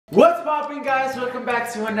What's poppin', guys? Welcome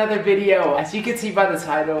back to another video. As you can see by the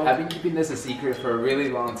title, I've been keeping this a secret for a really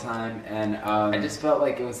long time, and I just felt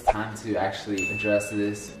like it was time to actually address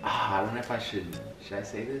this. I don't know if I should I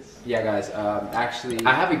say this? Yeah, guys, actually,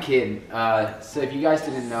 I have a kid. So if you guys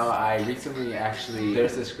didn't know, I recently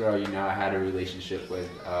there's this girl, you know, I had a relationship with.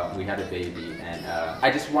 We had a baby, and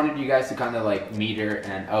I just wanted you guys to kind of like meet her.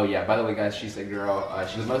 And oh yeah, by the way, guys, she's a girl.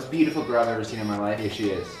 She's the most beautiful girl I've ever seen in my life. Here she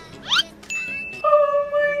is.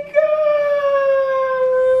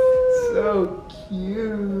 So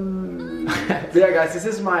cute. But yeah, guys, this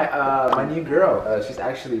is my my new girl. She's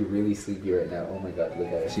actually really sleepy right now. Oh my god, look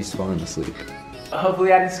at her. She's falling asleep.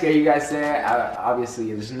 Hopefully I didn't scare you guys there.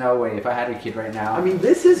 Obviously, there's no way if I had a kid right now. I mean,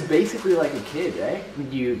 this is basically like a kid, right?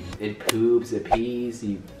 It poops, it pees,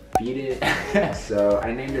 you feed it. So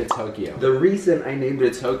I named her Tokyo. The reason I named her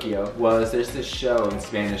Tokyo was there's this show in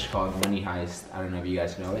Spanish called Money Heist. I don't know if you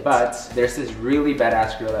guys know it, but there's this really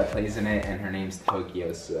badass girl that plays in it, and her name's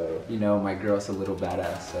Tokyo. So you know, my girl's a little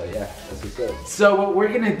badass. So yeah, that's what's up. So what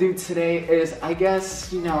we're gonna do today is, I guess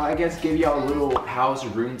give y'all a little house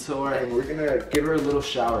room tour, and we're gonna give her a little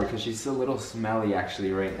shower because she's a little smelly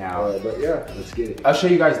actually right now. But yeah, let's get it. I'll show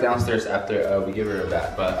you guys downstairs after we give her a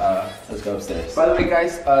bath. But let's go upstairs. By the way,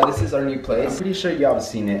 guys, this is our new place. I'm pretty sure y'all have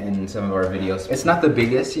seen it in some of our videos. It's not the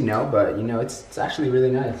biggest, you know, but you know, it's actually really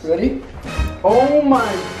nice. Ready? Oh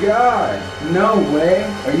my god! No way!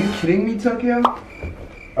 Are you kidding me, Tokyo?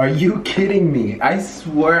 Are you kidding me? I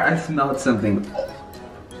swear I smelled something.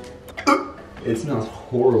 It smells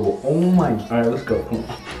horrible. Oh my. Alright, let's go.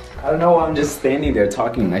 I don't know why I'm just standing there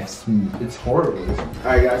talking. It's horrible.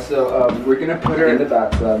 Alright, guys, so we're gonna put her in the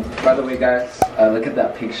bathtub. By the way, guys, look at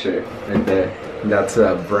that picture right there. That's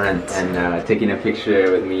Brent, and taking a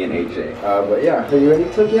picture with me and AJ. But yeah, are you ready,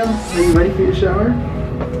 Tokyo? Are you ready for your shower?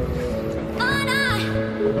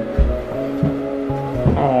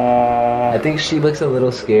 Aww. I think she looks a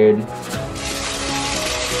little scared. Here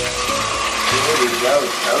we go,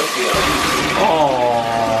 Tokyo. Aww.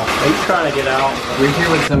 Are you trying to get out? We're here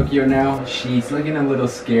with Tokyo now. She's looking a little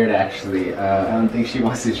scared, actually. I don't think she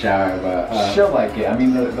wants to shower, but she'll like it. I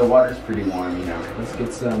mean, the water's pretty warm, you know. Let's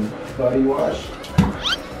get some body wash.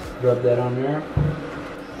 Rub that on there.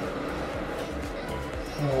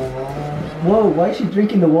 Whoa, why is she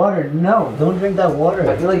drinking the water? No, don't drink that water.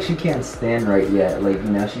 I feel like she can't stand right yet. Like,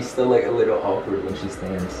 you know, she's still like a little awkward when she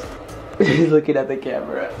stands. She's looking at the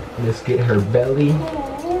camera. Let's get her belly.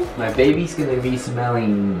 My baby's gonna be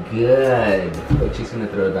smelling good. Look, she's gonna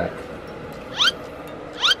throw it back.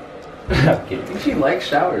 I'm kidding. I think she likes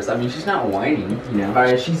showers. I mean, she's not whining, you know.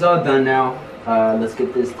 Alright, she's all done now. Let's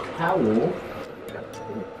get this towel.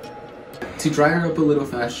 To dry her up a little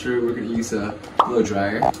faster, we're gonna use a blow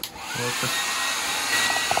dryer.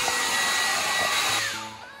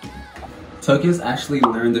 Tokyo's actually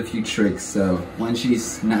learned a few tricks, so when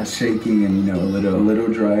she's not shaking and, you know, a little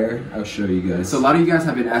drier, I'll show you guys. So a lot of you guys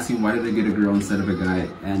have been asking why did I get a girl instead of a guy,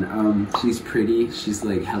 and she's pretty, she's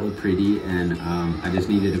like hella pretty, and I just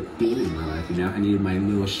needed a queen in my life, you know? I needed my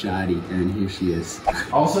little shawty, and here she is.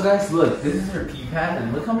 Also, guys, look, this is her pee pad,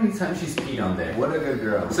 and look how many times she's peed on there. What a good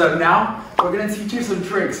girl. So now we're gonna teach her some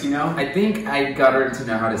tricks, you know? I think I got her to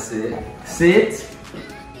know how to sit. Sit.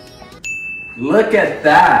 Look at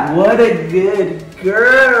that! What a good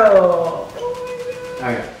girl! Oh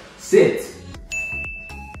my god. Alright, sit.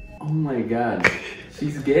 Oh my god.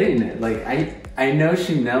 She's getting it. Like, I know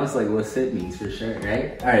she knows like what sit means for sure,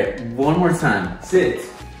 right? Alright, one more time. Sit.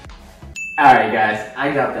 Alright guys,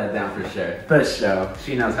 I got that down for sure. For sure.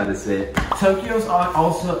 She knows how to sit. Tokyo's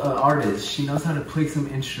also an artist. She knows how to play some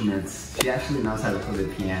instruments. She actually knows how to play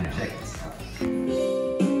the piano. Check this out.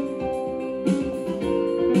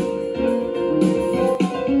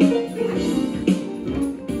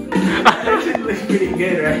 Pretty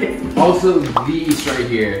good, right? Also, these right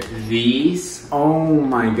here. These, oh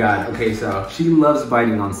my god. Okay, so she loves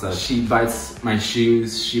biting on stuff. She bites my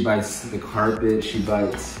shoes, she bites the carpet, she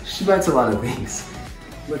bites a lot of things.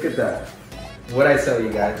 Look at that. What'd I tell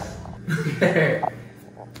you guys?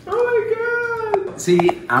 Oh my god.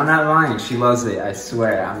 See, I'm not lying, she loves it, I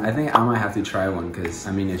swear. I think I might have to try one, because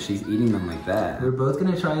I mean, if she's eating them like that. We're both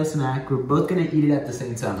gonna try a snack, we're both gonna eat it at the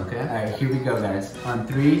same time, okay? Alright, here we go, guys. On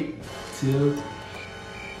 3, 2.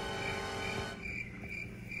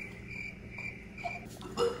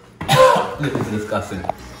 This is disgusting.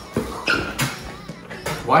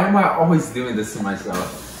 Why am I always doing this to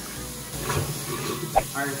myself?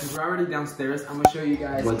 Alright, so we're already downstairs. I'm gonna show you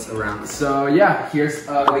guys what's around. So yeah, here's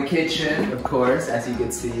the kitchen, of course, as you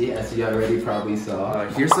can see, as you already probably saw.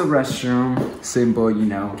 Here's the restroom, simple, you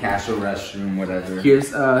know, casual restroom, whatever. Here's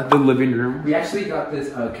the living room. We actually got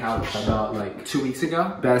this couch about like 2 weeks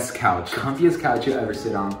ago. Best couch, comfiest couch you ever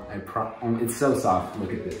sit on. It's so soft.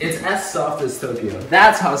 Look at this. It's as soft as Tokyo.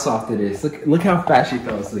 That's how soft it is. Look how fast she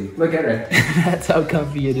fell asleep. Look at her. That's how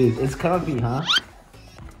comfy it is. It's comfy, huh?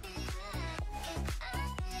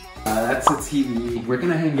 That's a TV. We're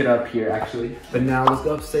gonna hang it up here actually. But now let's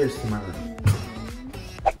go upstairs to my room.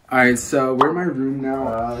 Alright, so we're in my room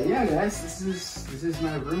now. Yeah guys, this is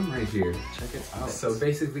my room right here. Check it out. So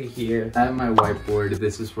basically here, I have my whiteboard.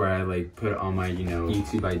 This is where I like put all my, you know,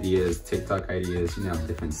 YouTube ideas, TikTok ideas, you know,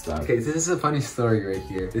 different stuff. Okay, this is a funny story right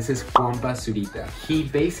here. This is Juanpa Zurita. He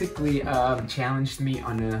basically challenged me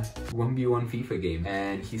on a 1v1 FIFA game.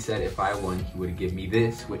 And he said if I won, he would give me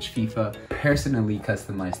this, which FIFA personally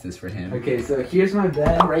customized this for him. Okay, so here's my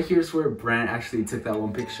bed. Right here's where Brent actually took that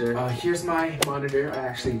one picture. Here's my monitor. I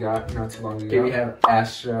actually got not too long ago. Here we have my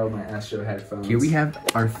Astro headphones. Here we have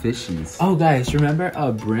our fishies. Oh guys, remember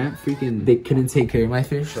Brent they couldn't take care of my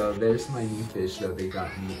fish? So there's my new fish that they got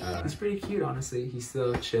me. It's pretty cute, honestly. He's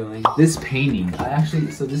still chilling. This painting,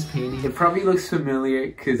 this painting, it probably looks familiar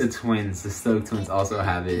because the Stoke twins also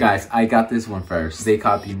have it. Guys, I got this one first. They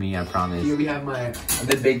copied me, I promise. Here we have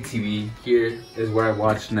the big TV. Here is where I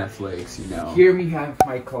watch Netflix, you know. Here we have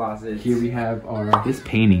my closet. Here we have this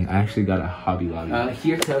painting. I actually got a Hobby Lobby.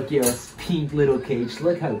 Here Tokyo's pink little cage.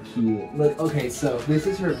 Look how cute. Look, okay, so this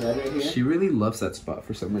is her bed right here. She really loves that spot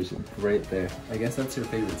for some reason. Right there. I guess that's her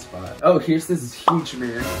favorite spot. Oh, here's this huge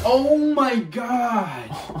mirror. Oh my god!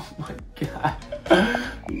 Oh my god.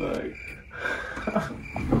 Look.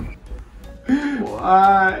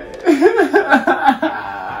 Why?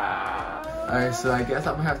 Alright, so I guess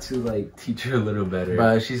I'm gonna have to like teach her a little better.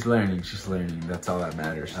 But she's learning, that's all that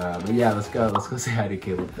matters. But yeah, let's go say hi to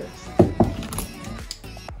Caleb first.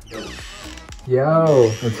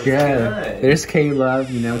 Yo, what's good? There's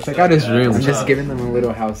Caleb, you know, check out his room. I'm just giving them a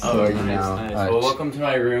little house tour, you know. Nice. Well, welcome to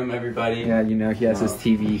my room, everybody. Yeah, you know, he has his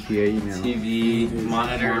TV here, you know. TV,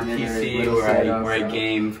 monitor, PC, where I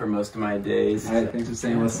game for most of my days. Alright, thanks for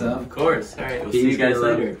saying what's up. Of course. Alright, we'll see you guys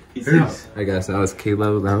later. Peace. I guess that was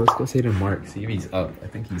Caleb. Now let's go say to Mark, see if he's up. I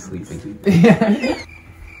think he's sleeping.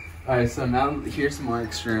 Alright, so now here's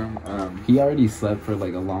Mark's room. He already slept for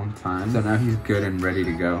like a long time, so now he's good and ready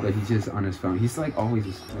to go. But he's just on his phone. He's like always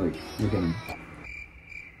just like, look at him.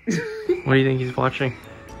 What do you think he's watching?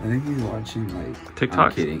 I think he's watching like TikTok.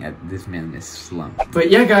 I'm kidding. This man is slumped. But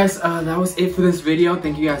yeah, guys, that was it for this video.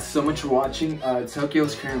 Thank you guys so much for watching.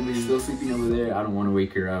 Tokyo's currently still sleeping over there. I don't want to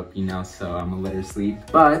wake her up, you know, so I'm gonna let her sleep.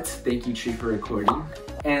 But thank you, Tree, for recording.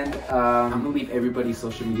 And I'm gonna leave everybody's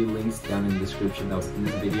social media links down in the description that was in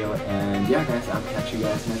this video. And yeah, guys, I'll catch you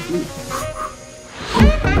guys next week.